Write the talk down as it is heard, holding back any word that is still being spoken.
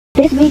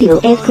This video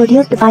is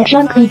produced by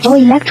Creepage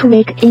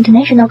Electric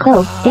International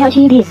Co.,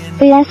 Ltd.,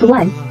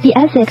 VS1,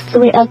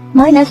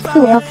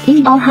 BS612-12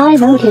 indoor high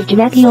voltage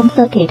vacuum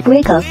circuit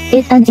breaker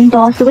is an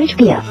indoor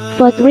switchgear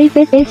for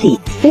 3-phase AC,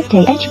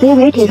 50 HP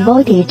rated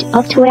voltage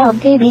of 12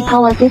 kV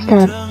power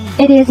system.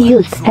 It is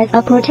used as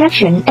a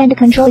protection and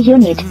control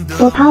unit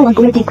for power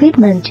grid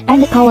equipment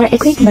and power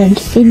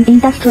equipment in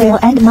industrial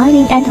and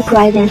mining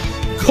enterprises.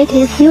 It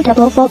is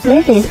suitable for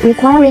places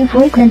requiring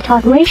frequent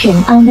operation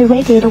on the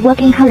rated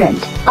working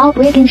current or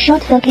breaking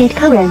short circuit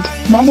current.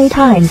 Many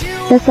times,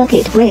 the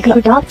circuit breaker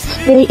adopts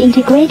the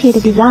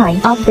integrated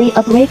design of the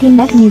operating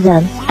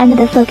mechanism and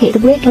the circuit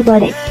breaker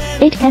body.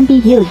 It can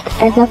be used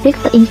as a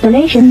fixed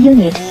installation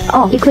unit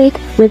or equipped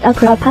with a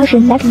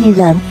propulsion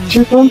mechanism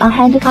to form a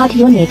hand-cut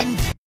unit.